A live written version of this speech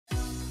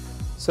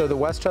So the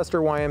Westchester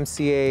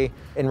YMCA,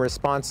 in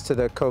response to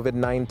the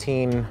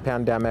COVID-19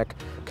 pandemic,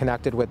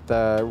 connected with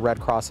the Red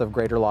Cross of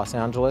Greater Los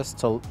Angeles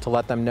to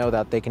let them know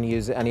that they can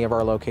use any of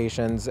our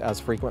locations as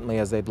frequently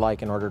as they'd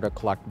like in order to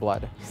collect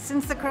blood.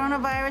 Since the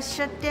coronavirus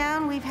shut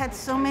down, we've had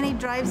so many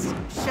drives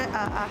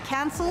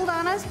canceled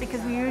on us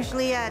because we're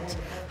usually at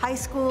high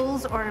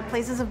schools or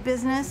places of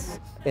business.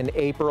 In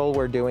April,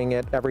 we're doing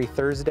it every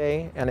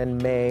Thursday, and in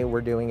May, we're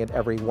doing it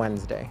every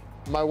Wednesday.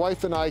 My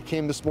wife and I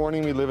came this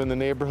morning. We live in the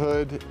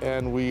neighborhood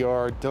and we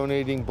are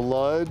donating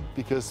blood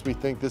because we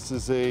think this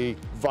is a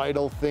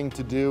vital thing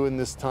to do in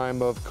this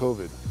time of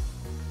COVID.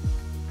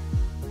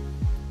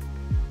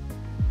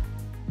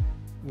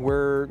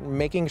 We're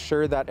making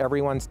sure that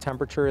everyone's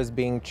temperature is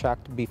being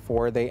checked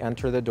before they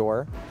enter the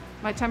door.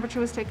 My temperature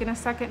was taken a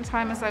second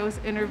time as I was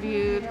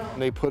interviewed.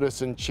 They put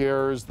us in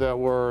chairs that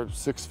were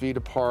 6 feet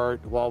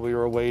apart while we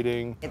were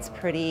waiting. It's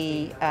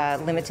pretty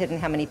limited in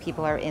how many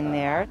people are in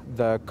there.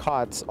 The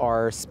cots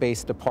are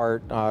spaced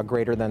apart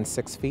greater than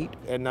 6 feet.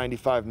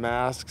 N95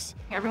 masks.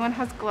 Everyone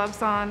has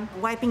gloves on.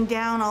 Wiping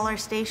down all our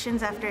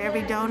stations after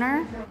every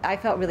donor. I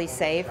felt really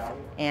safe,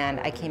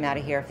 and I came out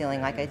of here feeling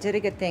like I did a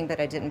good thing,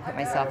 but I didn't put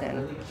myself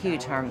in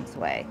huge harm's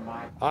way.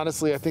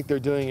 Honestly, I think they're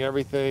doing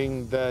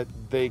everything that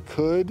they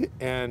could,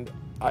 and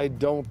I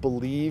don't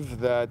believe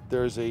that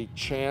there's a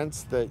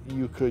chance that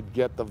you could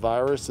get the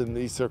virus in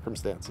these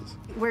circumstances.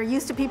 We're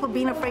used to people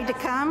being afraid to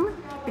come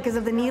because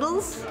of the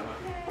needles,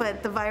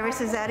 but the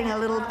virus is adding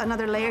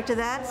another layer to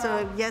that.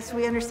 So yes,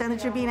 we understand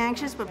that you're being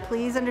anxious, but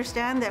please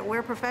understand that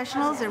we're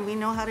professionals and we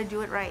know how to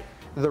do it right.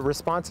 The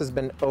response has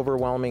been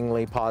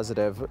overwhelmingly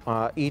positive.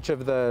 Each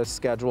of the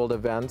scheduled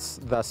events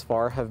thus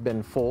far have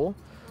been full.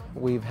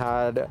 We've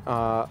had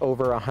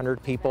over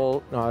 100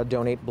 people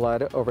donate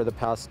blood over the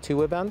past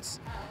 2 events.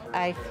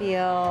 I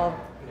feel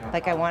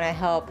like I want to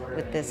help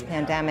with this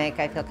pandemic.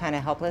 I feel kind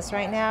of helpless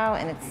right now,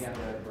 and it's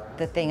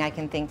the thing I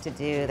can think to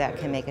do that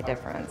can make a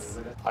difference.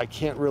 I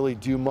can't really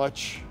do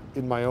much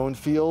in my own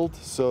field,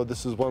 so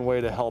this is one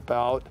way to help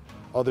out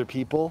other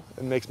people.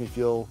 It makes me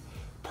feel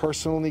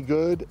personally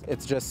good.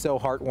 It's just so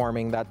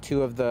heartwarming that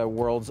 2 of the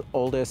world's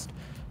oldest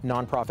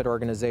nonprofit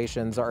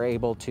organizations are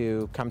able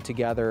to come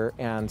together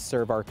and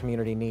serve our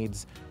community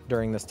needs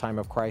during this time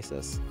of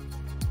crisis.